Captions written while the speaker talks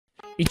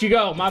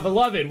Ichigo, my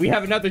beloved, we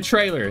have another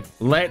trailer.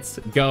 Let's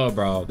go,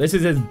 bro. This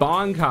is his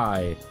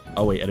bankai.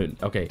 Oh, wait, I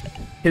didn't. Okay.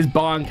 His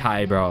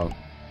bankai, bro.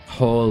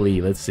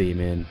 Holy, let's see,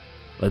 man.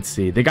 Let's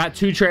see. They got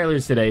 2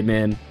 trailers today,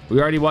 man.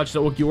 We already watched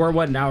the ULQUIORRA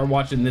one. Now we're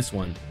watching this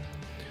one.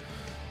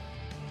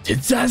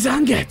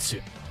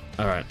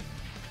 All right.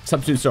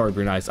 Substitute story,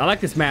 pretty nice. I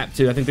like this map,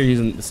 too. I think they're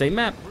using the same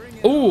map.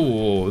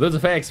 Ooh, those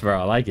effects, bro.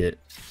 I like it.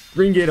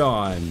 Bring it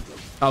on.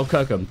 Oh,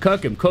 cook him.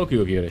 Cook him.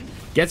 Koku.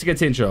 Getsuga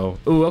Tincho.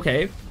 Ooh,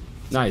 okay.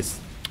 Nice.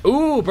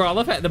 Ooh, bro. I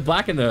love how the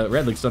black and the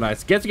red looks so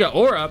nice. Getsuga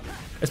Aura.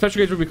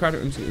 Especially will be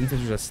required to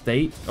enter a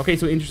state. Okay,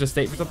 so enters a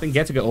state for something.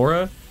 Getsuga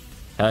Aura.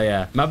 Hell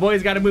yeah. My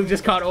boy's got a move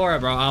just called Aura,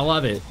 bro. I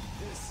love it.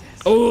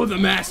 Oh, the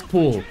mask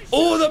pull.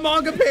 Oh, the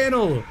manga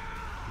panel.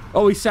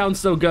 Oh, he sounds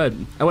so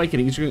good.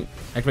 Awakening.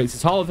 Activates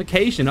his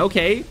holification.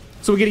 Okay.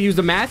 So we get to use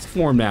the mask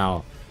form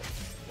now.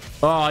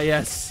 Oh,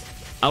 yes.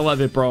 I love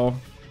it, bro.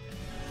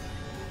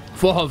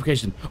 Full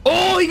holification.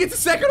 Oh, he gets a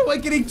second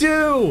awakening,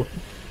 too.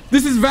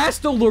 This is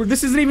Vasto Lord.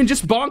 This isn't even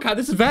just Bankai.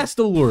 This is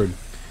Vasto Lord.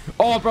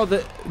 Oh, bro.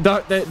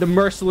 The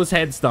merciless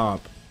head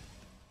stomp.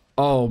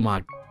 Oh,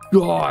 my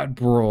God,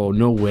 bro.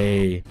 No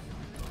way.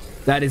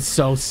 That is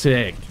so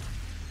sick.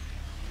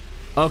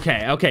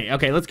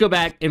 Okay. Let's go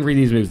back and read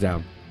these moves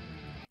down.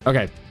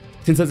 Okay.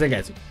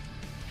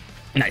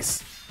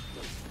 Nice.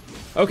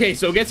 Okay,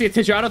 so Getsuga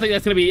Tincho, I don't think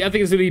that's gonna be. I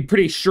think it's gonna be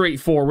pretty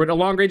straightforward. A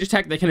long range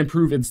attack that can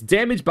improve its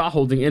damage by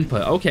holding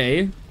input.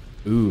 Okay.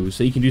 Ooh,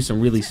 so you can do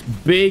some really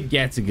big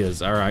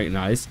Getsugas. All right,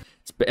 nice.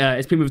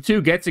 SP move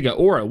 2, Getsuga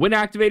Aura. When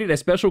activated, a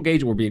special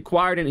gauge will be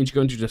acquired and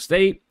Ichigo enters a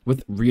state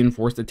with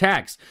reinforced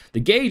attacks. The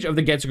gauge of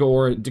the Getsuga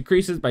Aura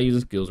decreases by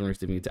using skills when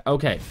receiving attack.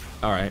 Okay.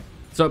 All right.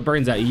 So it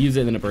burns out. You use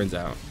it and then it burns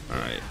out. All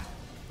right.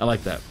 I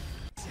like that.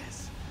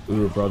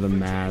 Ooh, bro, the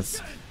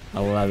mask. I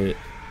love it.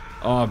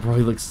 Oh, bro,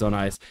 he looks so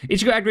nice.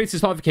 Ichigo activates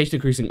his qualification,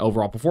 increasing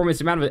overall performance.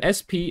 The amount of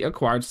SP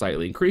acquired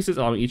slightly increases,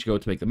 allowing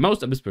Ichigo to make the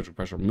most of his spiritual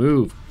pressure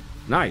move.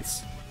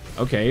 Nice.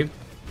 Okay.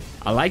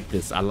 I like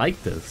this. I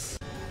like this.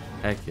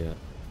 Heck yeah.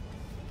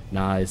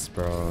 Nice,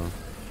 bro.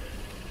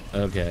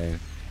 Okay.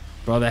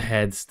 Bro, the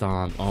head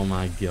stomp. Oh,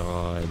 my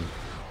God.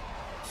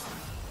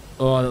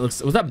 Oh, that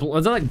looks... Was that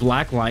like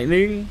black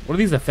lightning? What are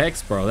these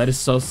effects, bro? That is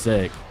so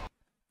sick.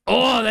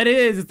 Oh, that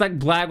is. It's like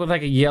black with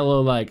like a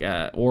yellow like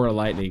aura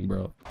lightning,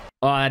 bro.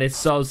 Oh, that is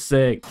so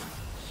sick.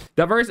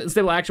 Diverse and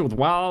stable action with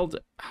wild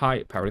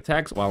high powered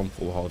attacks while in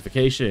full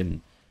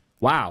holification.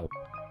 Wow.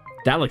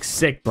 That looks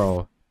sick,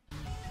 bro.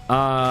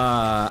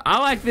 I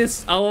like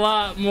this a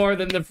lot more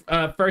than the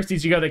first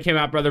Ichigo that came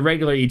out, bro. The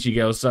regular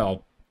Ichigo.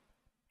 So,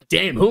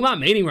 damn, who am I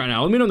maining right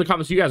now? Let me know in the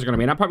comments who you guys are going to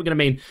main. I'm probably going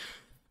to main...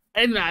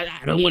 And I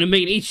don't want to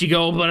main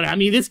Ichigo, but I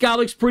mean, this guy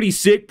looks pretty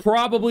sick.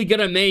 Probably going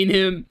to main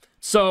him.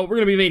 So we're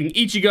going to be making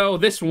Ichigo,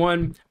 this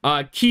one,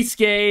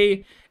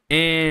 Kisuke,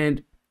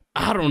 and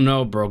I don't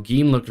know, bro.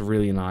 Gin looked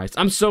really nice.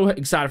 I'm so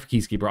excited for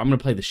Kisuke, bro. I'm going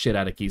to play the shit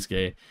out of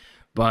Kisuke.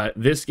 But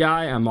this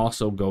guy, I'm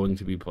also going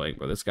to be playing,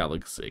 bro. This guy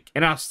looks sick.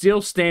 And I'll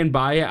still stand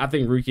by it. I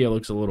think Rukia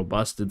looks a little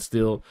busted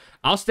still.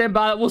 I'll stand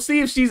by it. We'll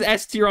see if she's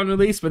S tier on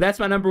release, but that's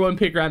my #1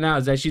 pick right now,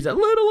 is that she's a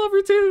little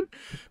overtuned.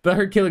 But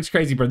her kill looks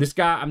crazy, bro. This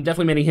guy, I'm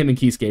definitely maining him and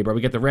Kisuke, bro. We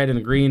got the red and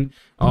the green.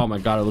 Oh my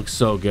God, it looks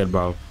so good,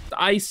 bro.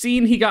 I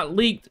seen he got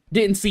leaked.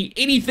 Didn't see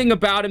anything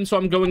about him, so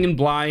I'm going in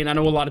blind. I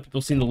know a lot of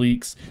people seen the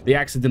leaks. They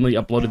accidentally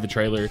uploaded the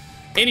trailer.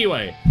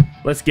 Anyway,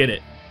 let's get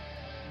it.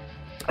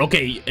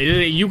 Okay,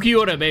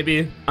 ULQUIORRA,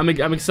 baby. I'm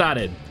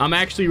excited. I'm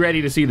actually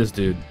ready to see this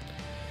dude.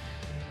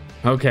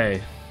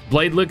 Okay.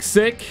 Blade looks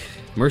sick.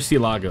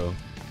 Murcielago.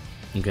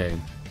 Okay.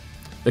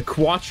 The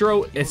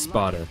Quattro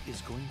Espada.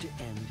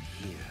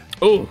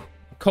 Oh,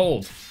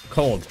 cold.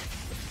 Cold.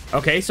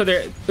 Okay, so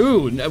there...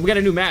 Ooh, we got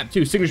a new map,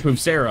 too. Signature move,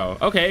 Sero.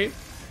 Okay.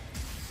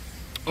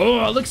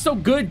 Oh, it looks so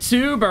good,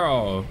 too,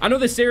 bro. I know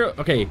the Sero...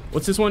 Okay,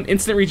 what's this one?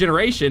 Instant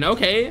regeneration.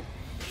 Okay.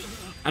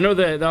 I know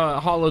the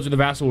hollows or the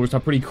vassal wars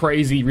have pretty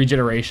crazy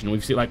regeneration.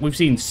 We've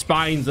seen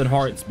spines and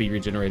hearts be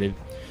regenerated.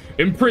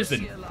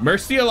 Imprison,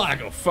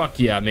 Murcielago. Fuck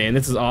yeah, man,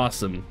 this is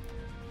awesome.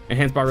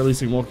 Enhanced by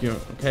releasing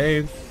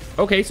ULQUIORRA.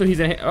 Okay, so he's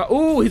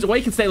his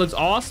awakened state looks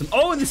awesome.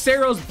 Oh, and the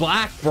Sero's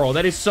black, bro.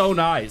 That is so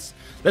nice.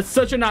 That's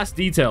such a nice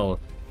detail,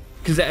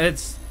 because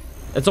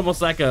it's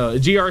almost like a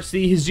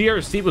GRC. His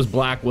GRC was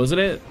black, wasn't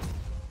it?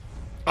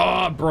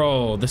 Oh,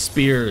 bro, the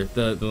spear,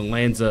 the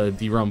Lanza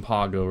di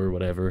Rampago or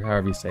whatever,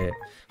 however you say it.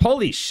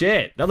 Holy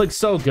shit, that looks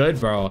so good,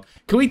 bro.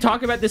 Can we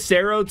talk about the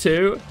Sero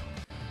too?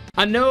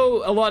 I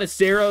know a lot of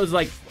Seros,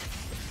 like,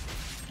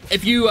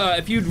 if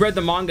you'd read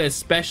the manga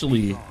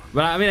especially,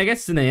 but I mean, I guess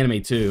it's in the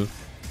anime too.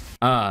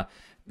 Like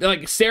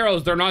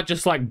Seros, they're not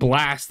just like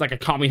blast like a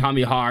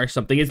Kamehameha or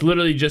something. It's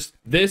literally just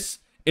this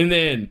and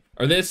then,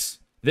 or this,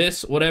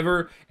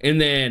 whatever,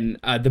 and then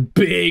the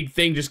big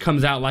thing just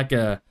comes out like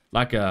a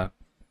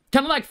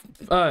kind of like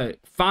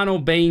Final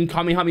Bane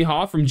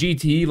Kamehameha from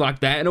GT, like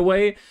that in a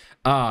way.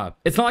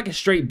 It's not like a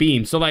straight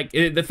beam, so like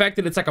the fact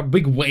that it's like a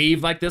big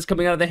wave like this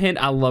coming out of the hand,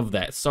 I love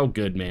that. So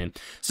good, man.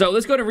 So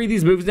let's go to read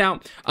these moves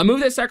now. A move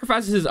that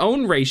sacrifices his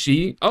own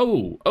reishi.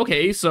 Oh,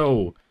 okay,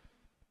 so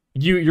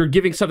you're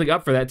giving something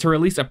up for that. To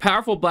release a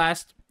powerful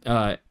blast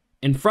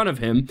in front of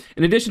him,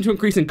 in addition to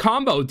increasing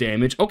combo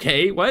damage.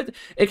 Okay, what?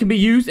 It can be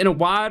used in a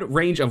wide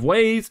range of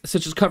ways,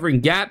 such as covering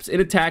gaps in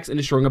attacks and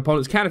destroying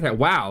opponents' counterattack.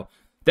 Wow,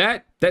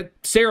 that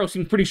Sero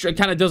seems pretty sure. It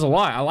kind of does a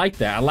lot. I like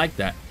that. I like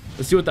that.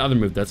 Let's see what the other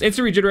move does.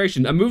 Instant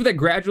regeneration, a move that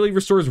gradually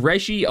restores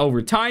Reshi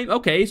over time.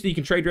 Okay, so you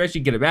can trade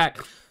Reshi, get it back.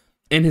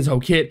 And his whole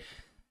kit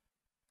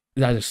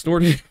that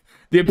distorted.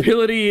 The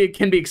ability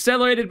can be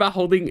accelerated by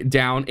holding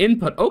down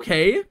input.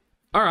 Okay,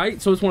 all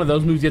right. So it's one of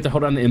those moves you have to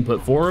hold down the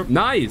input for.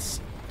 Nice.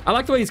 I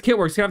like the way his kit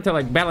works. You have to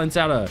like balance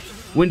out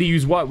when to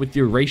use what with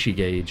your Reishi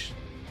gauge.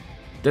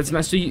 That's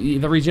nice. So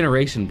the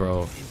regeneration,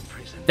 bro.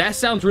 That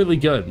sounds really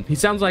good. He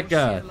sounds like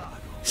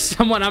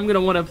someone I'm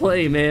gonna want to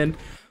play, man.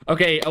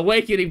 Okay,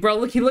 Awakening, bro.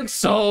 Look, he looks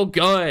so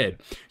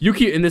good.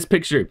 Yuki in this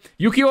picture.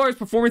 ULQUIORRA's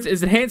performance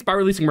is enhanced by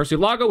releasing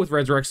Murcielago with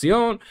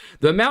Resurrection.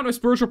 The amount of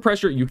spiritual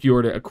pressure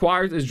ULQUIORRA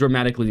acquires is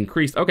dramatically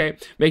increased. Okay,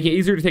 making it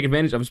easier to take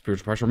advantage of a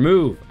spiritual pressure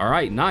move. All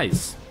right,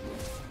 nice.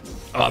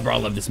 Oh, bro, I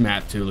love this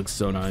map too. It looks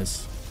so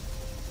nice.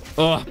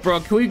 Oh,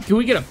 bro, can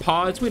we get a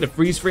pause? Can we get a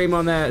freeze frame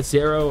on that,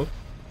 Sero?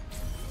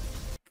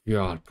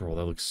 God, bro,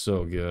 that looks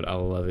so good. I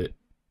love it.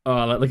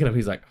 Oh, look at him.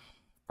 He's like,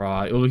 bro,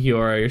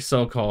 ULQUIORRA, you're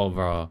so cold,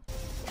 bro.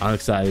 I'm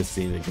excited to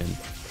see it again.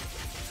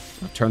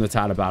 I'll turn the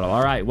tide of battle.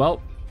 All right,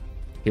 well,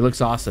 he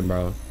looks awesome,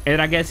 bro.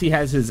 And I guess he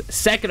has his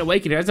second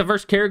awakening. That's the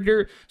first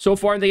character so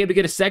far they get to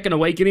get a second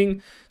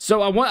awakening.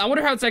 So I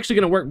wonder how it's actually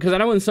going to work, because I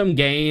know in some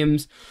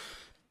games,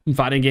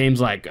 fighting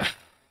games like,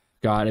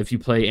 God, if you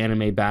play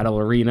Anime Battle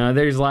Arena,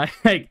 there's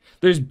like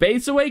there's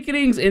base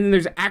awakenings and then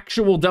there's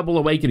actual double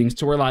awakenings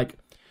to where like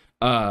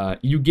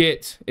you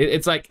get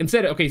it's like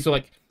instead of, okay, so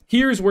like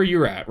here's where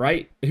you're at,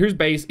 right? Here's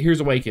base, here's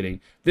awakening.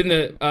 Then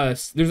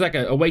there's like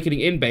an awakening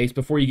in base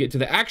before you get to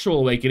the actual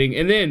awakening,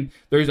 and then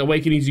there's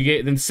awakenings you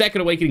get, then second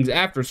awakenings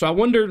after. So I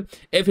wondered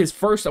if his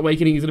first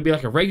awakening is gonna be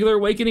like a regular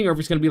awakening or if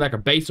it's gonna be like a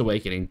base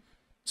awakening.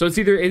 So it's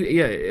either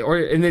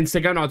and then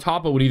second on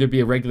top of would either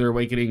be a regular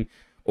awakening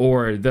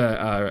or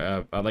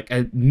the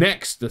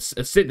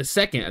the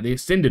second, the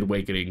ascended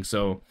awakening.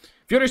 So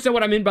if you understand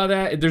what I mean by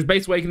that, there's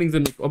base awakenings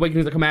and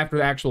awakenings that come after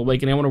the actual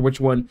awakening. I wonder which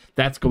one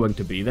that's going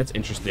to be. That's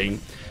interesting.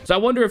 So I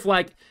wonder if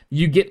like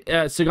you get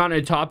Sagana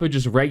and Tapa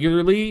just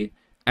regularly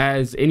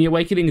as any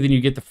awakening, then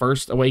you get the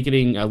first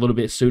awakening a little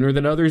bit sooner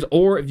than others,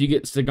 or if you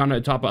get Sagana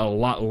and Tapa a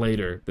lot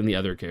later than the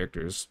other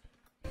characters.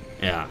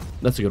 Yeah,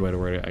 that's a good way to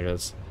word it, I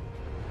guess.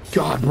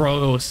 God,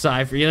 bro,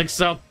 Cypher, you look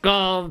so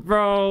cold,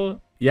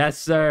 bro. Yes,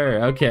 sir.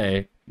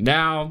 Okay.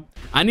 Now,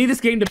 I need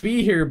this game to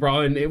be here,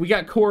 bro. And we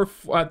got Core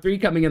 3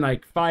 coming in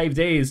like 5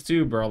 days,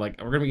 too, bro. Like,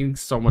 we're going to be getting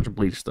so much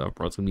Bleach stuff,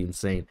 bro. It's going to be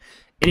insane.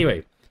 Anyway,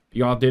 if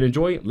y'all did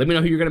enjoy, let me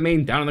know who you're going to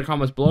main down in the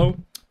comments below.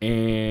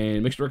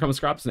 And make sure to comment,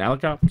 subscribe,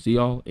 and Alekai. See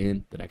y'all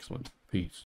in the next one. Peace.